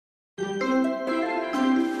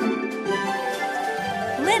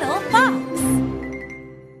little fox.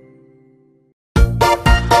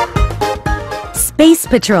 Space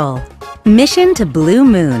Patrol, Mission to Blue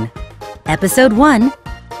Moon. Episode 1,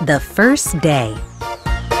 The First Day.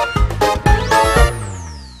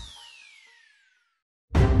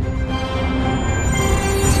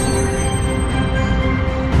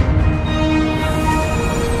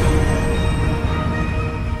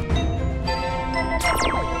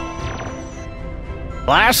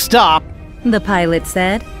 Last stop, The pilot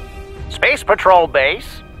said. Space Patrol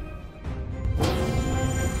Base.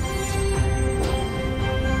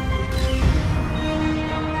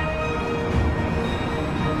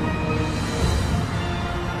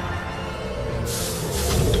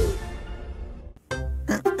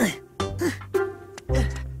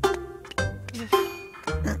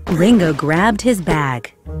 Ringo grabbed his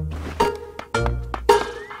bag.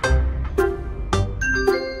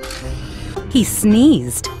 He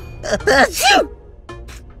sneezed.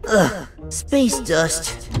 Space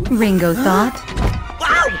dust. Ringo thought.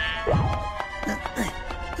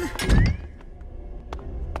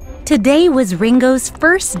 Today was Ringo's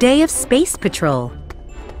first day of Space Patrol.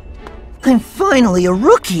 I'm finally a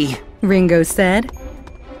rookie. Ringo said.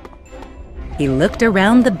 He looked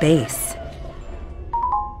around the base.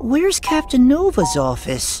 Where's Captain Nova's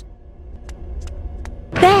office?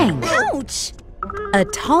 Bang! Ouch! A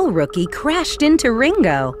tall rookie crashed into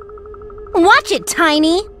Ringo. Watch it,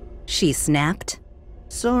 Tiny! She snapped.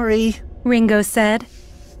 Sorry. Ringo said.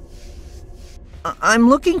 I'm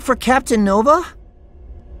looking for Captain Nova.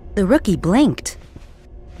 The rookie blinked.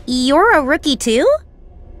 You're a rookie too?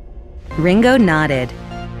 Ringo nodded.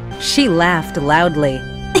 She laughed loudly.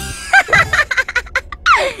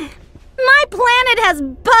 My planet has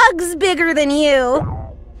bugs bigger than you.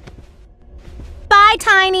 Bye,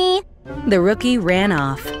 Tiny. The rookie ran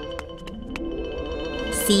off.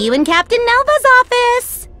 See you in Captain Nova's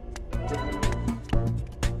office.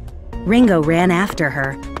 Ringo ran after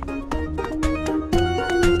her.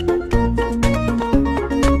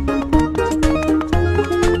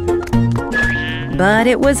 But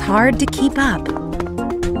it was hard to keep up.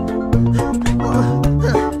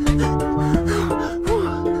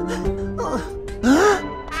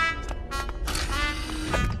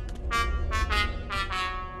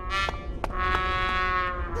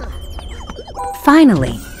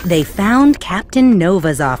 Finally, they found Captain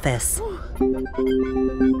Nova's office.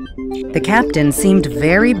 The captain seemed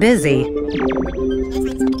very busy.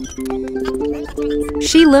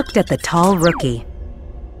 She looked at the tall rookie.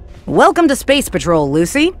 Welcome to Space Patrol,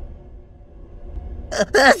 Lucy.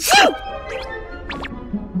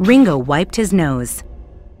 Ringo wiped his nose.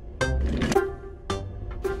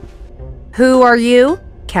 Who are you?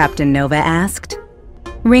 Captain Nova asked.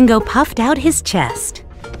 Ringo puffed out his chest.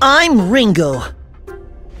 I'm Ringo.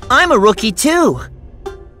 I'm a rookie too.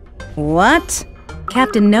 What?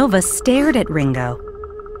 Captain Nova stared at Ringo.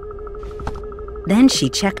 Then she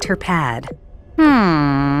checked her pad.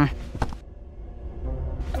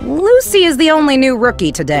 Lucy is the only new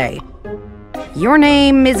rookie today. Your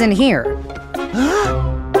name isn't here.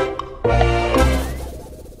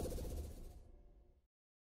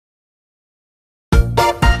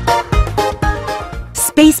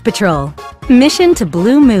 Space Patrol, Mission to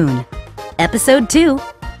Blue Moon. Episode 2,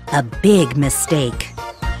 A Big Mistake.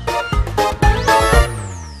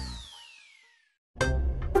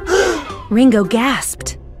 Ringo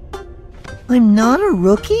gasped. I'm not a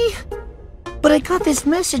rookie? But I got this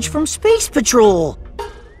message from Space Patrol.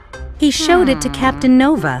 He showed it to Captain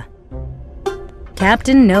Nova.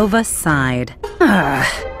 Captain Nova sighed.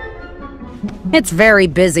 It's very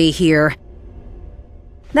busy here.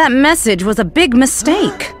 That message was a big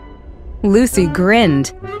mistake. Lucy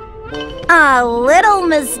grinned. A little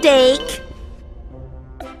mistake.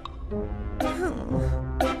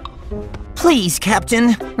 Please,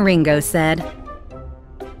 Captain. Ringo said.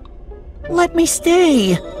 Let me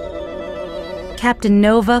stay. Captain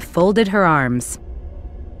Nova folded her arms.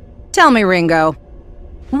 Tell me, Ringo,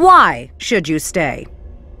 why should you stay?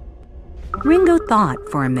 Ringo thought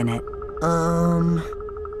for a minute.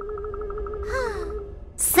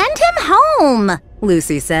 Send him home,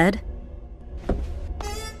 Lucy said.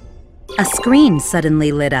 A screen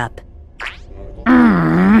suddenly lit up.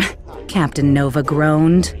 Captain Nova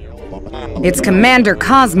groaned. It's Commander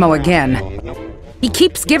Cosmo again. He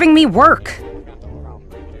keeps giving me work.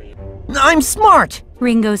 I'm smart,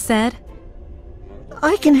 Ringo said.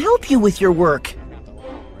 I can help you with your work.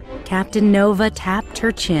 Captain Nova tapped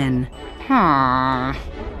her chin.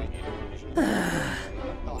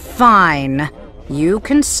 Fine. You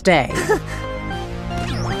can stay.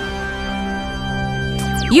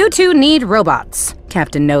 You two need robots,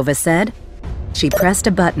 Captain Nova said. She pressed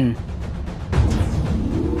a button.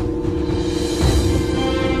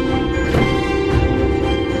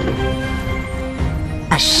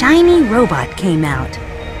 A shiny robot came out.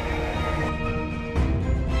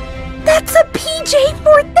 That's a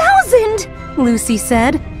PJ-4000! Lucy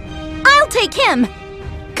said. I'll take him!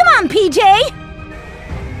 Come on, PJ!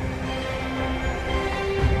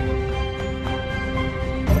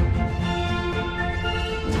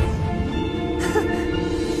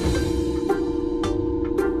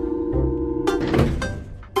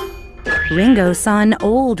 Ringo saw an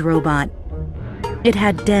old robot. It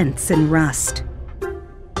had dents and rust.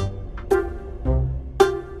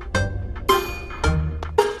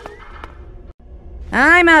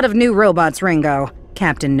 I'm out of new robots, Ringo,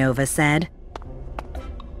 Captain Nova said.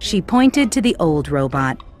 She pointed to the old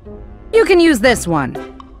robot. You can use this one.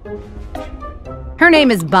 Her name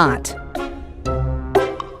is Bot.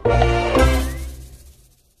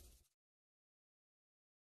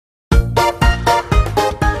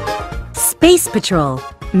 Space Patrol,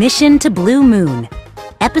 Mission to Blue Moon.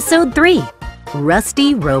 Episode 3,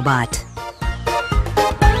 Rusty Robot.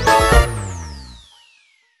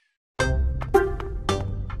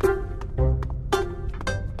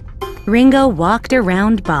 Ringo walked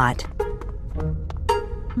around Bot.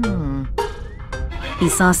 He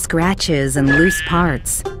saw scratches and loose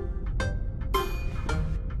parts.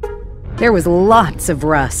 There was lots of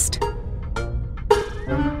rust.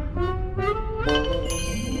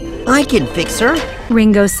 I can fix her.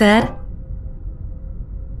 Ringo said.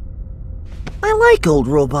 I like old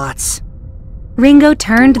robots. Ringo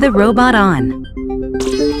turned the robot on.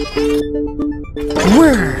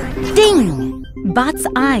 Whir! Ding! Bot's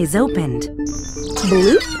eyes opened.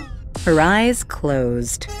 Bloop! Her eyes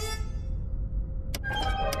closed.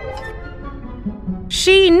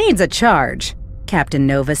 She needs a charge, Captain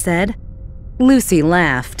Nova said. Lucy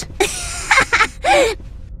laughed.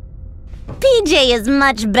 PJ is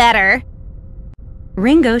much better.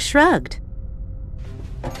 Ringo shrugged.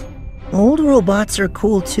 Old robots are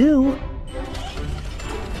cool too.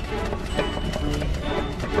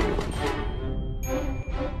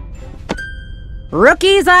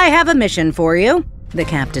 Rookies, I have a mission for you, the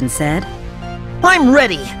captain said. I'm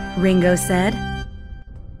ready, Ringo said.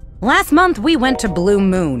 Last month we went to Blue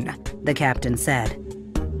Moon, the captain said.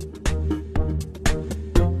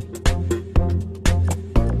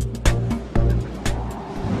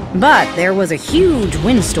 But there was a huge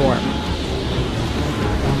windstorm.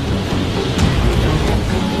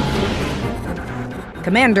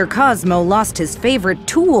 Commander Cosmo lost his favorite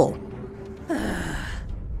tool.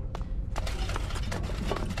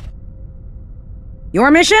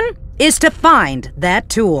 Your mission is to find that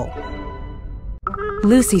tool.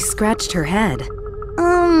 Lucy scratched her head.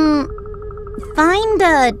 Find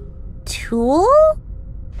a tool?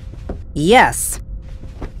 Yes.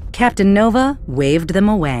 Captain Nova waved them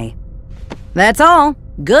away. That's all.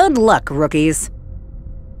 Good luck, rookies.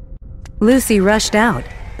 Lucy rushed out,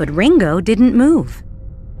 but Ringo didn't move.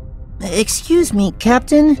 Excuse me,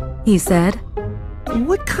 Captain. He said.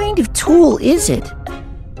 What kind of tool is it?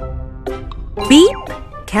 Beep!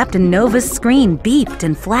 Captain Nova's screen beeped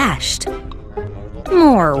and flashed.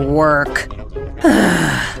 More work.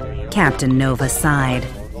 Captain Nova sighed.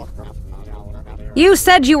 You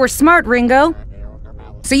said you were smart, Ringo.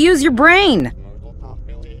 So use your brain.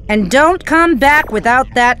 And don't come back without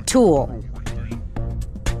that tool.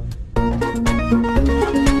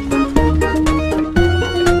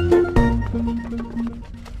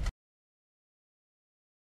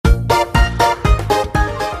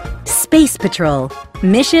 Space Patrol,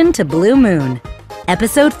 Mission to Blue Moon.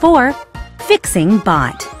 Episode 4, Fixing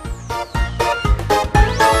Bot.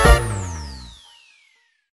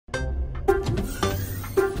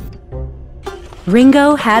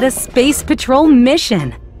 Ringo had a Space Patrol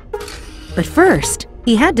mission. But first,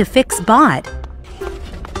 he had to fix Bot.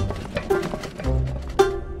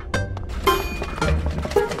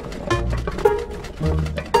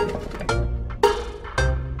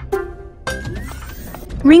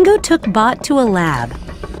 Ringo took Bot to a lab.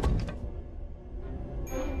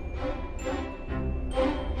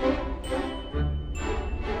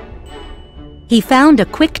 He found a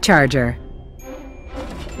quick charger.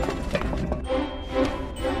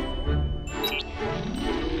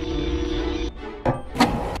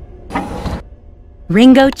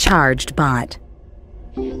 Ringo charged Bot.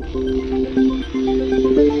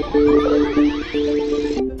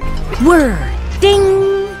 Whir!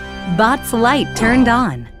 Ding! Bot's light turned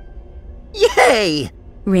on. Yay!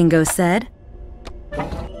 Ringo said.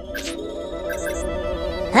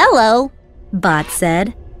 Hello, Bot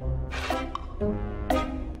said.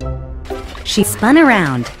 She spun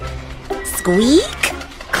around. Squeak,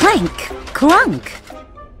 clank, clunk.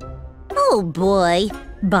 Oh boy,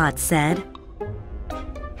 Bot said.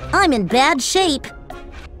 I'm in bad shape.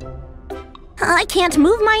 I can't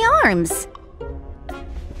move my arms.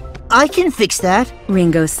 I can fix that.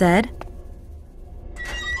 Ringo said.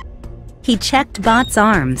 He checked Bot's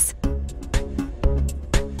arms.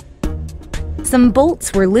 Some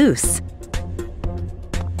bolts were loose.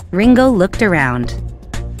 Ringo looked around.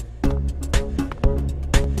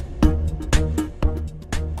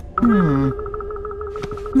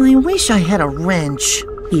 I wish I had a wrench.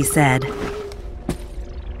 He said.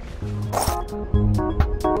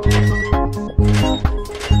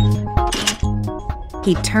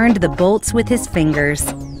 He turned the bolts with his fingers.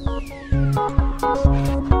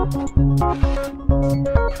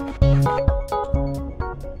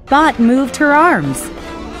 Bot moved her arms.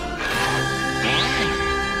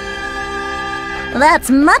 That's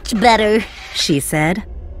much better, She said.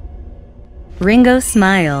 Ringo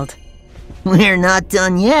smiled. We're not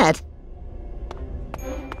done yet.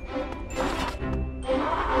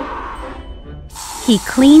 He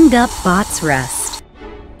cleaned up Bot's rust.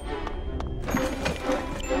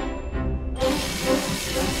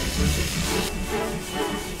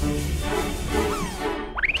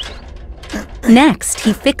 Next,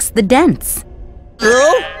 he fixed the dents.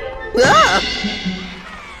 Oh? Ah!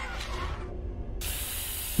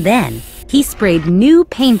 Then, he sprayed new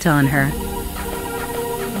paint on her.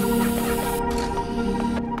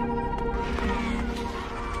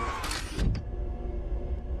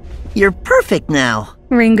 You're perfect now.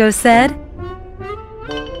 Ringo said.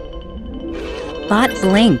 Bot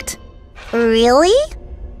blinked. Really?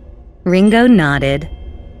 Ringo nodded.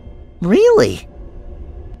 Really?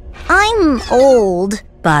 I'm old,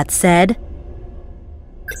 Bot said.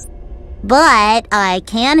 but I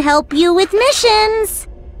can help you with missions.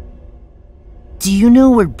 Do you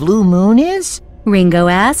know where Blue Moon is? Ringo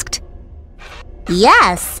asked.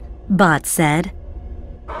 Yes. Bot said.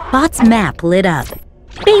 Bot's map lit up.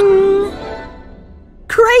 Bing!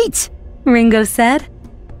 Great! Ringo said.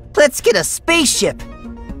 Let's get a spaceship.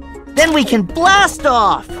 Then we can blast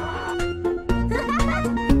off.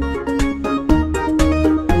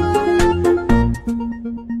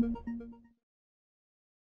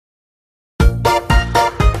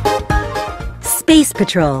 Space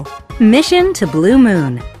Patrol, Mission to Blue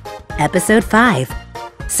Moon. Episode 5,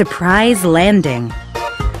 Surprise Landing.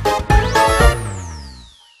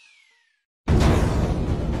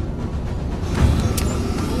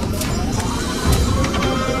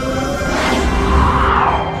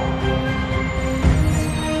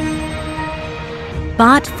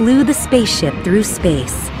 Bot flew the spaceship through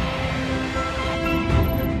space.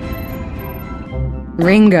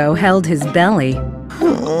 Ringo held his belly.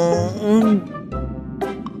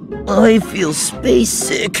 I feel space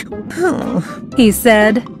sick. He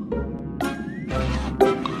said.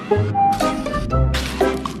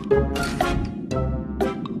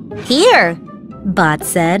 Here. Bot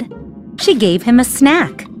said. She gave him a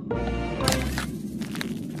snack.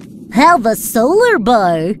 Have a solar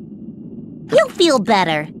bar. You'll feel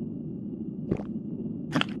better.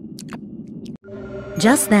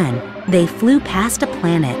 Just then, they flew past a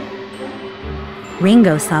planet.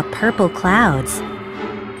 Ringo saw purple clouds.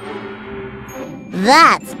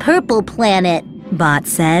 That's Purple Planet, Bot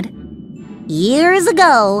said. years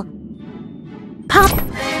ago. Pop!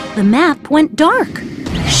 The map went dark.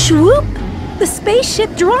 Swoop! The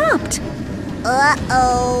spaceship dropped.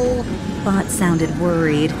 Uh-oh. Bot sounded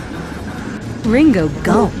worried. Ringo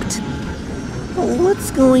gulped.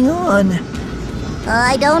 What's going on?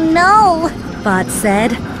 I don't know. Bot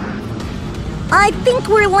said. I think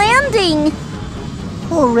we're landing.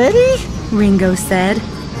 Already? Ringo said.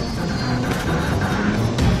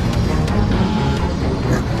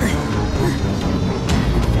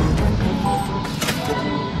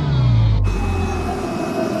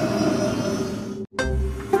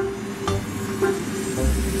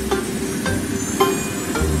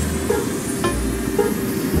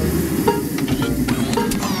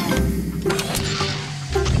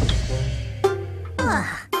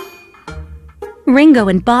 Ringo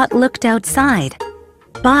and Bot looked outside.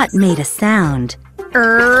 Bot made a sound.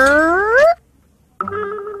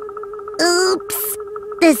 Oops.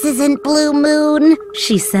 This isn't Blue Moon.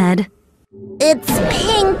 She said. It's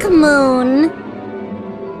Pink Moon.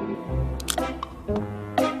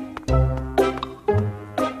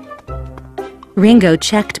 Ringo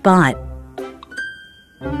checked Bot.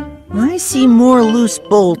 I see more loose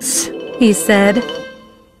bolts. He said.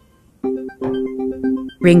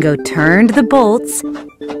 Ringo turned the bolts,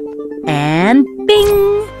 and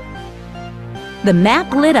bing! The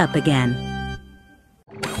map lit up again.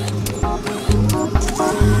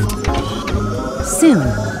 Soon,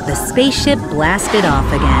 the spaceship blasted off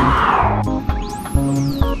again.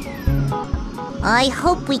 I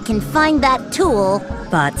hope we can find that tool.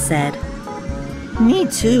 Bot said. Me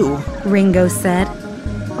too. Ringo said.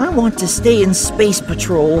 I want to stay in Space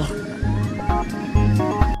Patrol.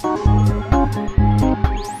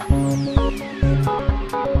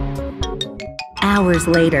 Hours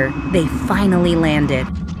later, they finally landed.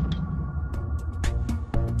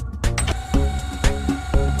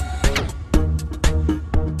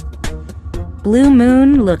 Blue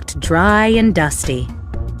Moon looked dry and dusty.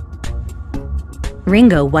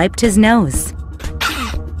 Ringo wiped his nose.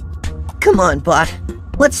 Come on, Bot.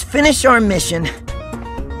 Let's finish our mission.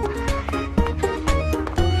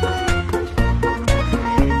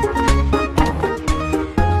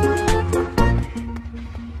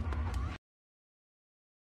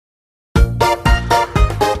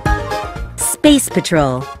 Space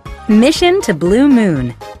Patrol, Mission to Blue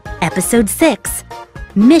Moon, Episode 6,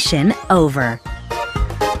 Mission Over.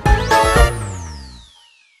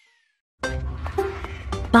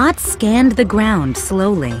 Bot scanned the ground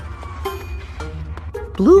slowly.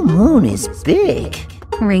 Blue Moon is big.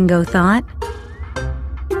 Ringo thought.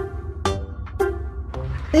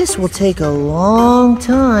 This will take a long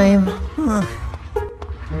time.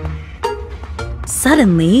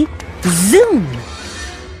 Suddenly, zoom!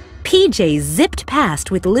 PJ zipped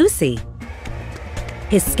past with Lucy.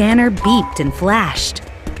 His scanner beeped and flashed.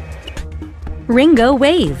 Ringo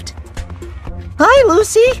waved. Hi,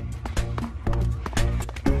 Lucy.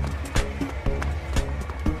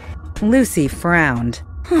 Lucy frowned.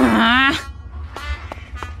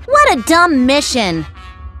 What a dumb mission.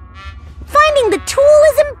 Finding the tool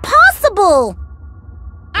is impossible.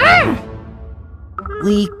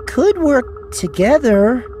 We could work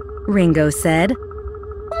together. Ringo said.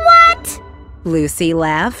 What? Lucy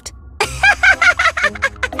laughed.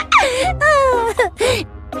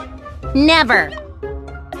 Never.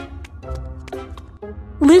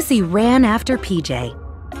 Lucy ran after PJ.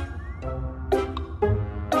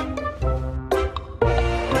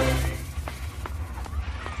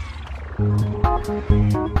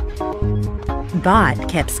 Bot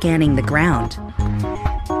kept scanning the ground.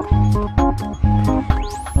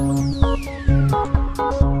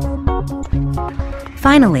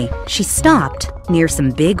 Finally, she stopped near some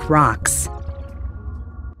big rocks.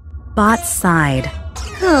 Bot sighed.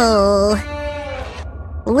 Oh.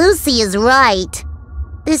 Lucy is right.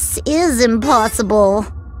 This is impossible.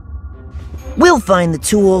 We'll find the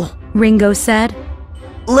tool. Ringo said.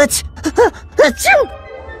 Let's...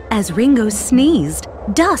 As Ringo sneezed,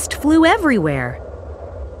 dust flew everywhere.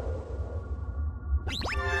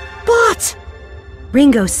 Bot!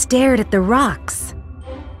 Ringo stared at the rocks.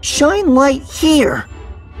 Shine light here.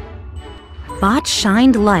 Bot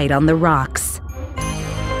shined light on the rocks.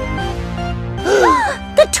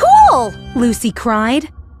 The tool! Lucy cried.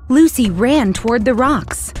 Lucy ran toward the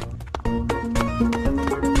rocks.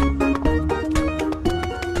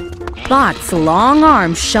 Bot's long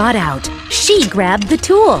arm shot out. She grabbed the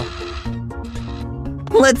tool.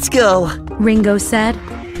 Let's go. Ringo said.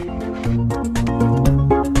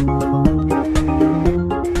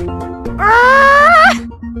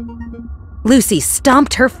 Lucy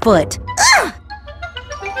stomped her foot.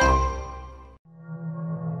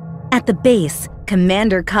 At the base,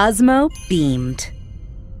 Commander Cosmo beamed.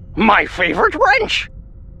 My favorite wrench!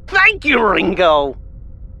 Thank you, Ringo!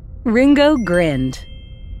 Ringo grinned.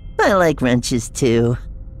 I like wrenches too.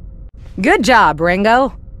 Good job,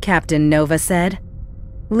 Ringo, Captain Nova said.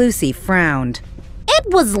 Lucy frowned.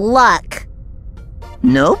 It was luck.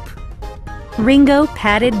 Nope. Ringo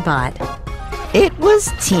patted Bot. It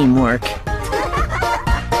was teamwork.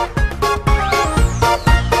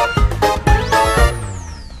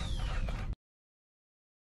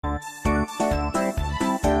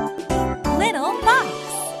 Little